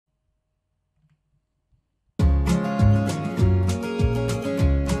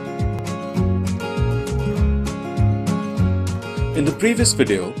In the previous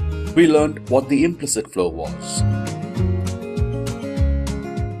video, we learned what the implicit flow was.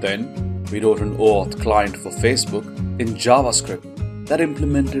 Then, we wrote an OAuth client for Facebook in JavaScript that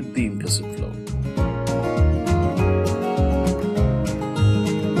implemented the implicit flow.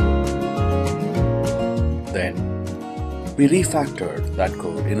 Then, we refactored that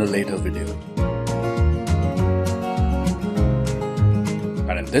code in a later video.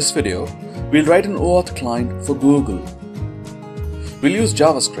 And in this video, we'll write an OAuth client for Google. We'll use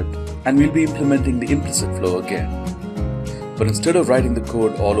JavaScript and we'll be implementing the implicit flow again. But instead of writing the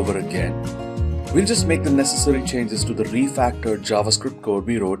code all over again, we'll just make the necessary changes to the refactored JavaScript code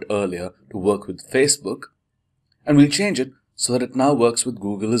we wrote earlier to work with Facebook, and we'll change it so that it now works with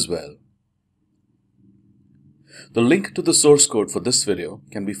Google as well. The link to the source code for this video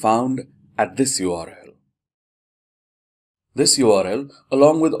can be found at this URL. This URL,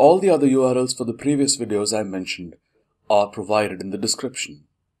 along with all the other URLs for the previous videos I mentioned, are provided in the description.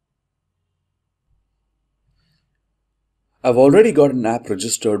 I've already got an app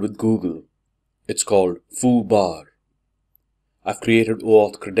registered with Google. It's called foobar. I've created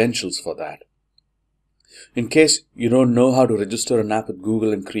OAuth credentials for that. In case you don't know how to register an app with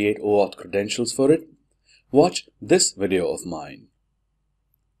Google and create OAuth credentials for it, watch this video of mine.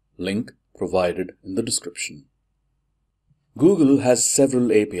 Link provided in the description. Google has several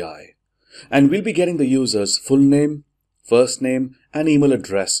API, and we'll be getting the user's full name, first name, and email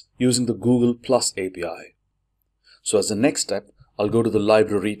address using the Google Plus API. So as the next step, I'll go to the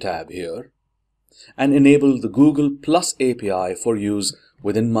Library tab here and enable the Google Plus API for use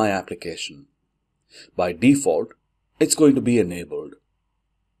within my application. By default, it's going to be enabled.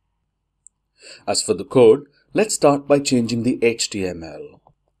 As for the code, let's start by changing the HTML.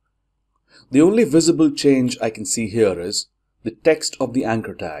 The only visible change I can see here is the text of the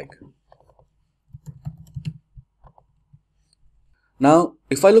anchor tag. Now,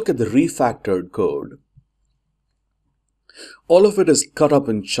 if I look at the refactored code, all of it is cut up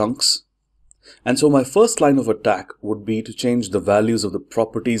in chunks, and so my first line of attack would be to change the values of the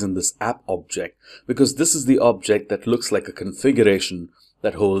properties in this app object, because this is the object that looks like a configuration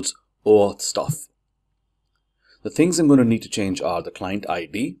that holds OAuth stuff. The things I'm going to need to change are the client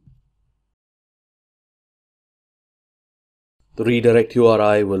ID, the redirect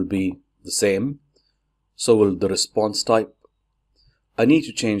URI will be the same, so will the response type. I need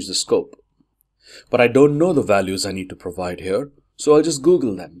to change the scope, but I don't know the values I need to provide here, so I'll just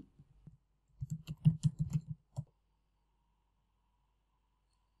Google them.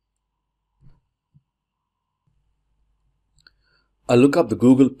 I'll look up the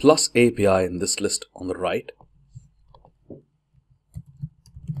Google Plus API in this list on the right.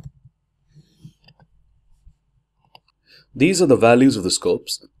 These are the values of the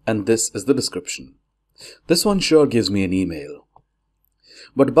scopes, and this is the description. This one sure gives me an email.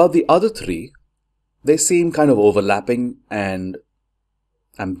 But about the other three, they seem kind of overlapping and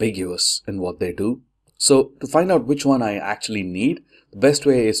ambiguous in what they do. So to find out which one I actually need, the best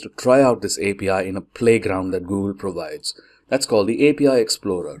way is to try out this API in a playground that Google provides. That's called the API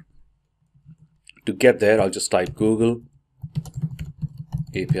Explorer. To get there, I'll just type Google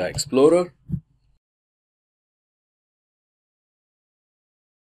API Explorer.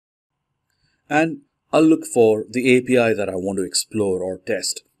 And I'll look for the API that I want to explore or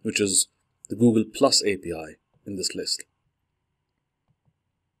test, which is the Google Plus API in this list.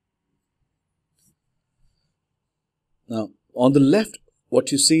 Now, on the left,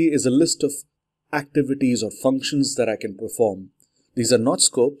 what you see is a list of activities or functions that I can perform. These are not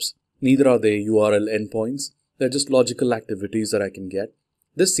scopes, neither are they URL endpoints. They're just logical activities that I can get.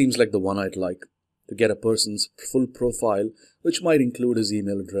 This seems like the one I'd like, to get a person's full profile, which might include his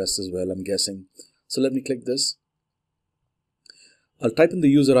email address as well, I'm guessing. So let me click this. I'll type in the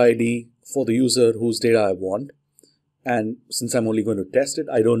user ID for the user whose data I want. And since I'm only going to test it,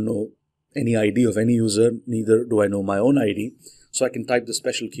 I don't know any ID of any user, neither do I know my own ID. So I can type the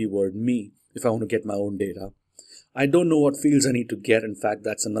special keyword me if I want to get my own data. I don't know what fields I need to get. In fact,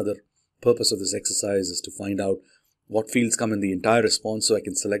 that's another purpose of this exercise, is to find out what fields come in the entire response so I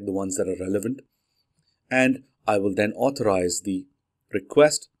can select the ones that are relevant. And I will then authorize the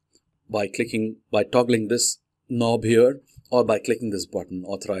request by toggling this knob here, or by clicking this button,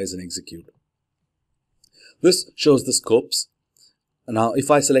 authorize and execute. This shows the scopes. Now,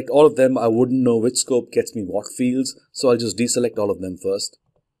 if I select all of them, I wouldn't know which scope gets me what fields, so I'll just deselect all of them first.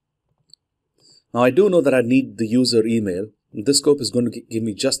 Now, I do know that I need the user email. This scope is going to give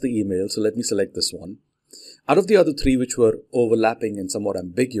me just the email, so let me select this one. Out of the other three which were overlapping and somewhat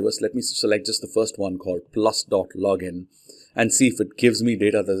ambiguous, let me select just the first one called plus.login and see if it gives me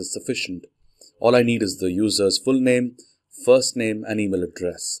data that is sufficient. All I need is the user's full name, first name and email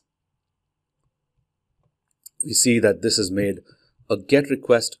address. We see that this has made a GET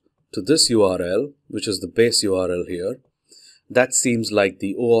request to this URL, which is the base URL here. That seems like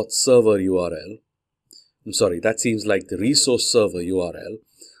the OAuth server URL. I'm sorry, that seems like the resource server URL.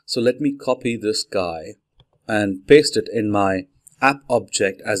 So let me copy this guy and paste it in my app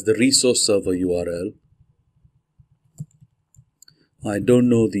object as the resource server URL. I don't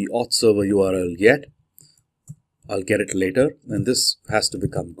know the auth server URL yet. I'll get it later, and this has to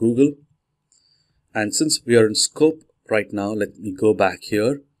become Google. And since we are in scope right now, let me go back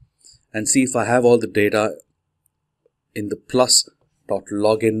here and see if I have all the data in the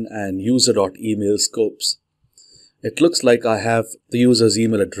plus.login and user.email scopes. It looks like I have the user's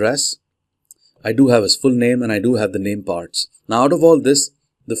email address. I do have his full name and I do have the name parts. Now out of all this,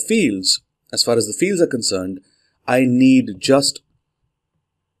 the fields, as far as the fields are concerned, I need just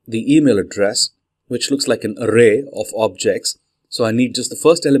the email address, which looks like an array of objects. So I need just the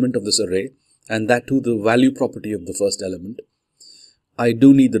first element of this array, and that too the value property of the first element. I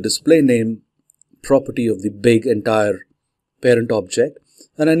do need the display name property of the big entire parent object,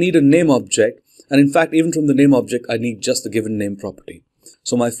 and I need a name object, and in fact even from the name object I need just the given name property.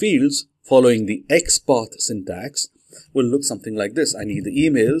 So my fields following the XPath syntax will look something like this. I need the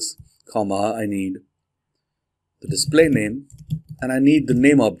emails, comma, I need the display name, and I need the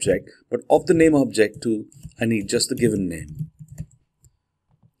name object, but of the name object too I need just the given name.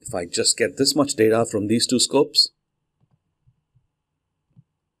 If I just get this much data from these two scopes,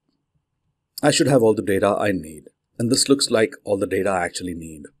 I should have all the data I need. And this looks like all the data I actually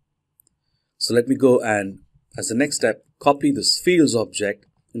need. So let me go and, as the next step, copy this fields object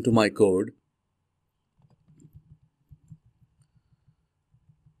into my code.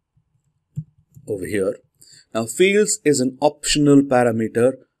 Over here. Now fields is an optional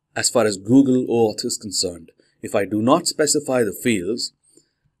parameter as far as Google OAuth is concerned. If I do not specify the fields,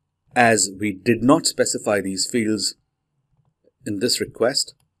 as we did not specify these fields in this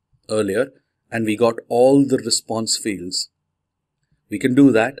request earlier, and we got all the response fields, we can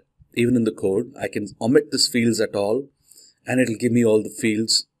do that even in the code. I can omit this fields at all, and it'll give me all the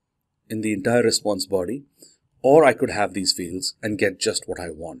fields in the entire response body, or I could have these fields and get just what I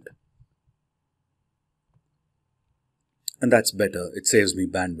want. And that's better. It saves me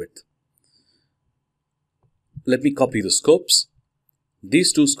bandwidth. Let me copy the scopes.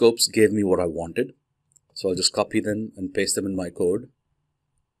 These two scopes gave me what I wanted. So I'll just copy them and paste them in my code.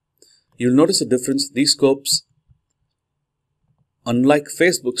 You'll notice a difference. These scopes, unlike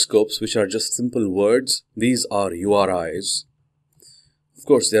Facebook scopes, which are just simple words, these are URIs. Of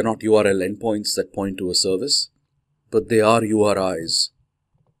course, they're not URL endpoints that point to a service, but they are URIs.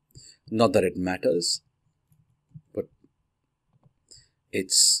 Not that it matters, but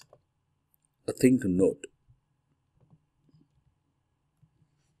it's a thing to note.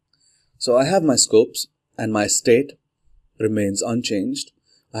 So I have my scopes and my state remains unchanged.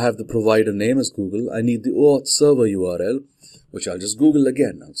 I have the provider name as Google. I need the OAuth server URL, which I'll just Google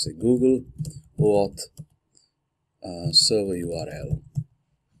again. I'll say Google OAuth server URL.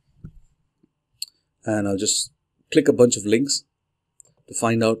 And I'll just click a bunch of links to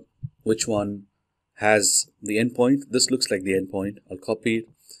find out which one has the endpoint. This looks like the endpoint. I'll copy it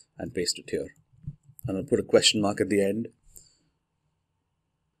and paste it here. And I'll put a question mark at the end.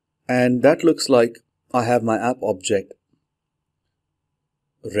 And that looks like I have my app object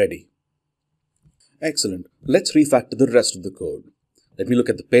ready. Excellent. Let's refactor the rest of the code. Let me look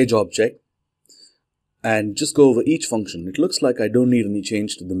at the page object and just go over each function. It looks like I don't need any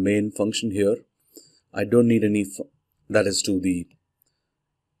change to the main function here. I don't need any, that is to the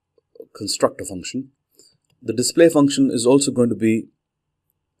constructor function. The display function is also going to be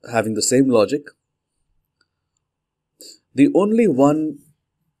having the same logic. The only one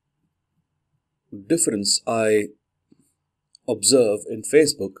difference I observe in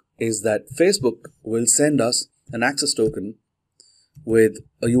Facebook is that Facebook will send us an access token with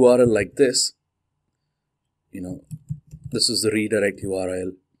a URL like this. This is the redirect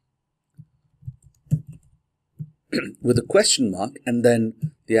URL with a question mark and then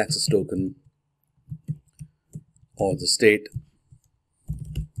the access token or the state.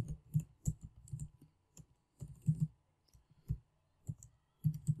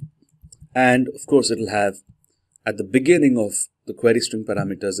 And of course, it'll have at the beginning of the query string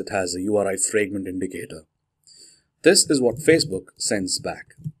parameters, it has a URI fragment indicator. This is what Facebook sends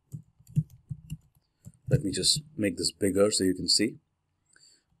back. Let me just make this bigger so you can see.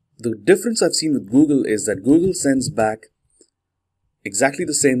 The difference I've seen with Google is that Google sends back exactly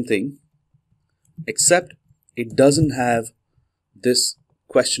the same thing, except it doesn't have this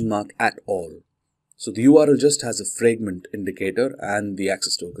question mark at all. So the URL just has a fragment indicator and the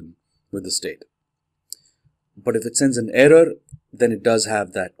access token with the state. But if it sends an error, then it does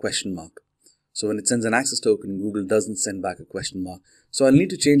have that question mark. So when it sends an access token, Google doesn't send back a question mark. So I'll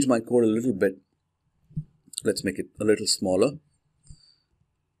need to change my code a little bit. Let's make it a little smaller.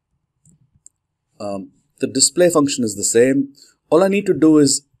 The display function is the same. All I need to do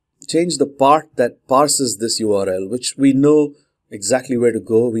is change the part that parses this URL, which we know exactly where to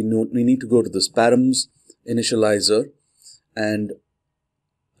go. We need to go to this params initializer, and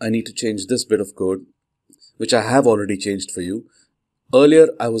I need to change this bit of code, which I have already changed for you. Earlier,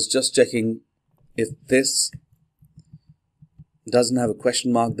 I was just checking if this doesn't have a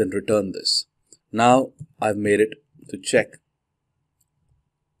question mark, then return this. Now I've made it to check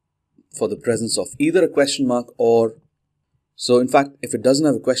for the presence of either a question mark or, so in fact, if it doesn't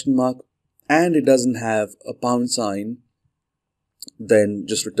have a question mark and it doesn't have a pound sign, then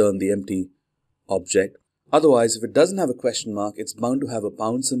just return the empty object. Otherwise, if it doesn't have a question mark, it's bound to have a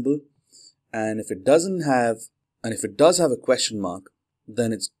pound symbol. And if it does have a question mark,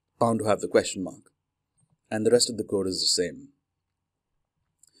 then it's bound to have the question mark. And the rest of the code is the same.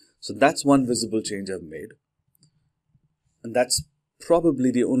 So that's one visible change I've made. And that's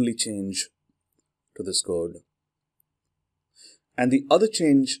probably the only change to this code. And the other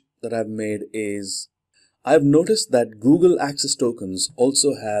change that I've made is I've noticed that Google Access Tokens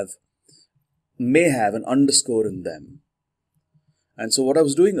also may have an underscore in them. And so what I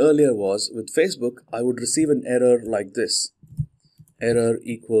was doing earlier was, with Facebook, I would receive an error like this. Error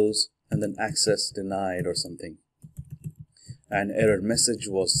equals, and then access denied or something. And error message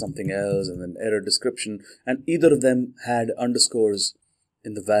was something else, and then error description. And either of them had underscores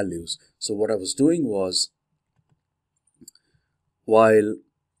in the values. So what I was doing was, while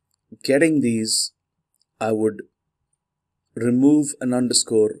getting these, I would remove an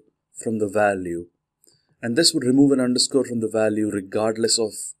underscore from the value. And this would remove an underscore from the value regardless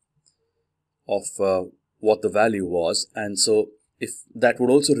of what the value was. And so if that would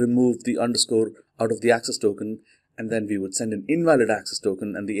also remove the underscore out of the access token, and then we would send an invalid access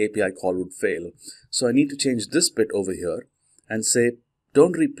token and the API call would fail. So I need to change this bit over here and say,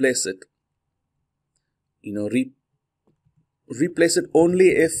 don't replace it. Replace it only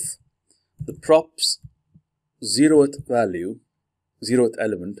if the prop's zeroth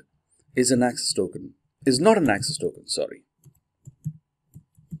element is an access token. Is not an access token, sorry.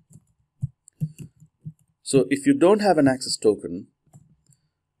 So if you don't have an access token,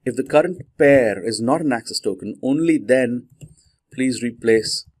 if the current pair is not an access token, only then please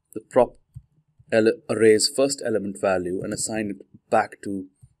replace the prop array's first element value and assign it back to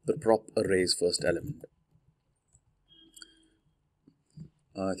the prop array's first element.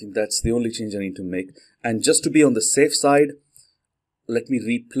 I think that's the only change I need to make. And just to be on the safe side, let me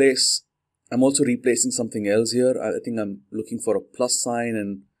replace, I'm also replacing something else here. I think I'm looking for a plus sign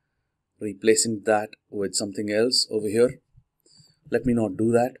and replacing that with something else over here. Let me not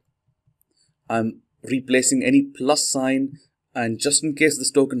do that. I'm replacing any plus sign, and just in case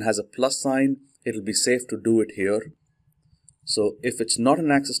this token has a plus sign, it'll be safe to do it here. So if it's not an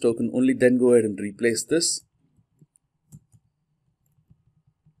access token, only then go ahead and replace this.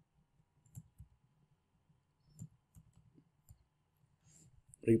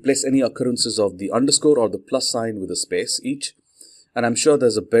 Replace any occurrences of the underscore or the plus sign with a space each. And I'm sure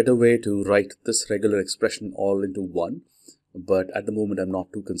there's a better way to write this regular expression all into one, but at the moment I'm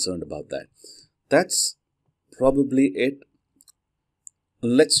not too concerned about that. That's probably it.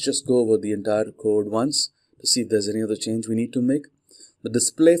 Let's just go over the entire code once to see if there's any other change we need to make. The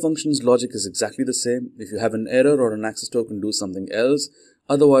display function's logic is exactly the same. If you have an error or an access token, do something else.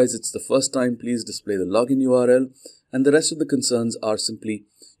 Otherwise, it's the first time, please display the login URL. And the rest of the concerns are simply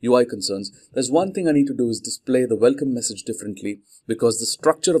UI concerns. There's one thing I need to do is display the welcome message differently because the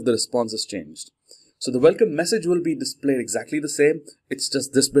structure of the response has changed. So the welcome message will be displayed exactly the same. It's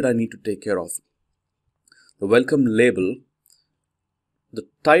just this bit I need to take care of. The welcome label, the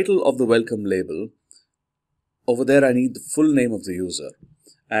title of the welcome label, over there I need the full name of the user.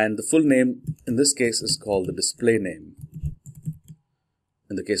 And the full name in this case is called the display name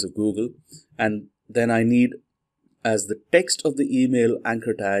in the case of Google. And then I need, as the text of the email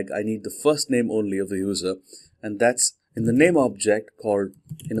anchor tag, I need the first name only of the user, and that's in the name object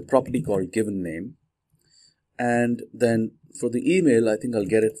in a property called given name. And then for the email, I think I'll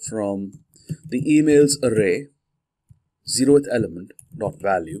get it from the emails array, 0th element dot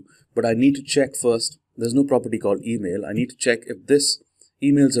value, but I need to check first, there's no property called email. I need to check if this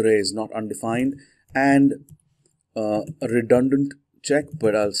emails array is not undefined and a redundant check,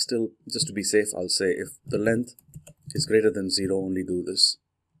 but I'll still, just to be safe, I'll say if the length is greater than 0, only do this.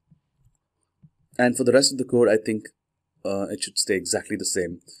 And for the rest of the code, I think it should stay exactly the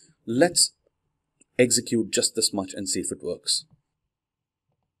same. Let's execute just this much and see if it works.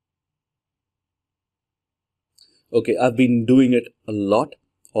 Okay, I've been doing it a lot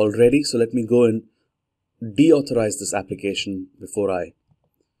already, so let me go and deauthorize this application before I...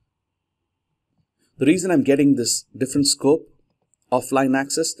 The reason I'm getting this different scope, offline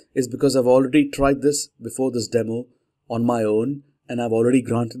access, is because I've already tried this before this demo on my own, and I've already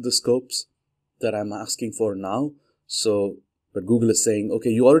granted the scopes that I'm asking for now. So, but Google is saying, okay,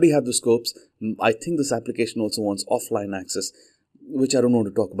 you already have the scopes. I think this application also wants offline access, which I don't want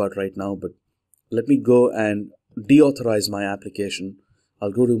to talk about right now, but let me go and deauthorize my application.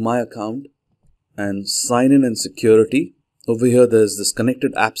 I'll go to my account and sign in and security. Over here, there's this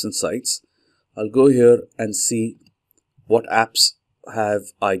connected apps and sites. I'll go here and see what apps have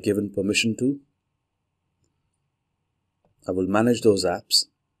I given permission to. I will manage those apps.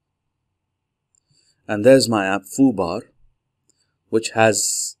 And there's my app foobar, which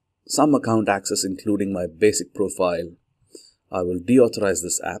has some account access including my basic profile. I will deauthorize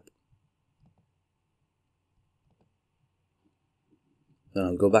this app. Then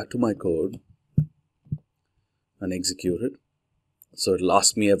I'll go back to my code and execute it. So it'll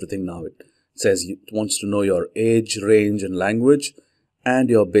ask me everything now. It says it wants to know your age, range, and language, and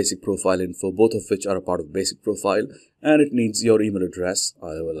your basic profile info, both of which are a part of basic profile, and it needs your email address.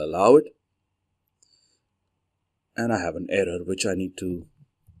 I will allow it. And I have an error which I need to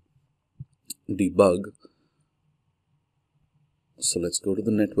debug. So let's go to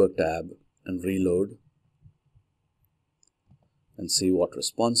the network tab and reload and see what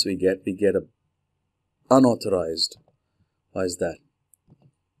response we get. We get a unauthorized. Why is that?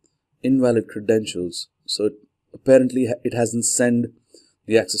 Invalid credentials. So apparently it hasn't sent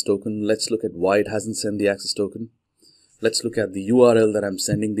the access token. Let's look at why it hasn't sent the access token. Let's look at the URL that I'm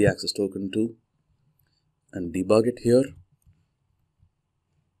sending the access token to and debug it here.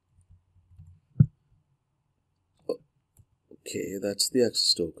 Okay, that's the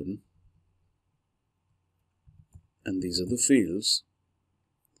access token. And these are the fields.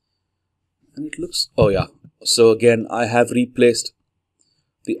 And it looks, oh yeah. So again, I have replaced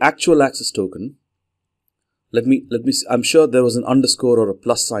the actual access token. Let me see. I'm sure there was an underscore or a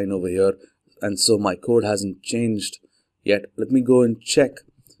plus sign over here, and so my code hasn't changed yet. Let me go and check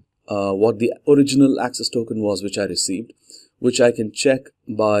what the original access token was which I received, which I can check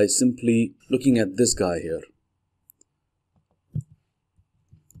by simply looking at this guy here.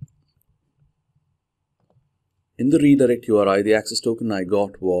 In the redirect URI, the access token I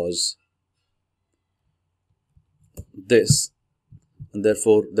got was this, and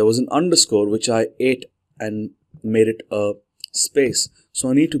therefore there was an underscore which I ate and made it a space. So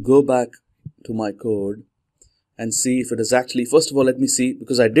I need to go back to my code and see if it has actually, first of all, let me see,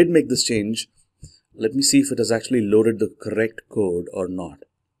 because I did make this change, let me see if it has actually loaded the correct code or not.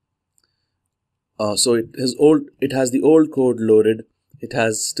 So it has the old code loaded. It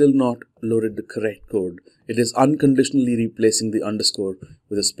has still not loaded the correct code. It is unconditionally replacing the underscore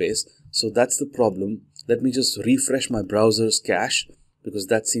with a space. So that's the problem. Let me just refresh my browser's cache, because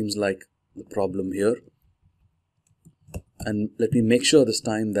that seems like the problem here. And let me make sure this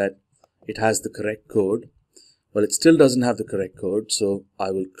time that it has the correct code. Well, it still doesn't have the correct code, so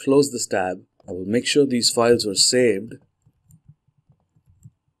I will close this tab. I will make sure these files are saved,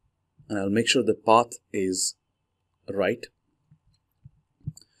 and I'll make sure the path is right.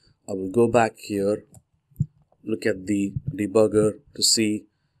 I will go back here, look at the debugger to see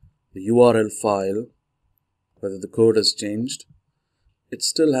the URL file, whether the code has changed. It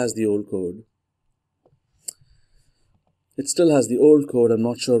still has the old code. It still has the old code. I'm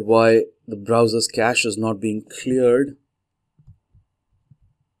not sure why the browser's cache is not being cleared.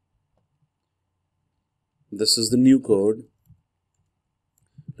 This is the new code.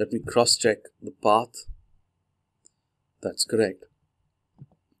 Let me cross-check the path. That's correct.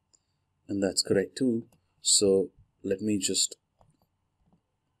 And that's correct too. So let me just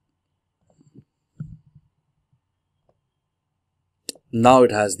now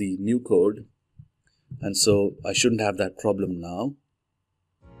it has the new code, and so I shouldn't have that problem now.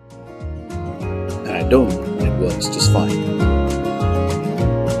 And I don't, and it works just fine.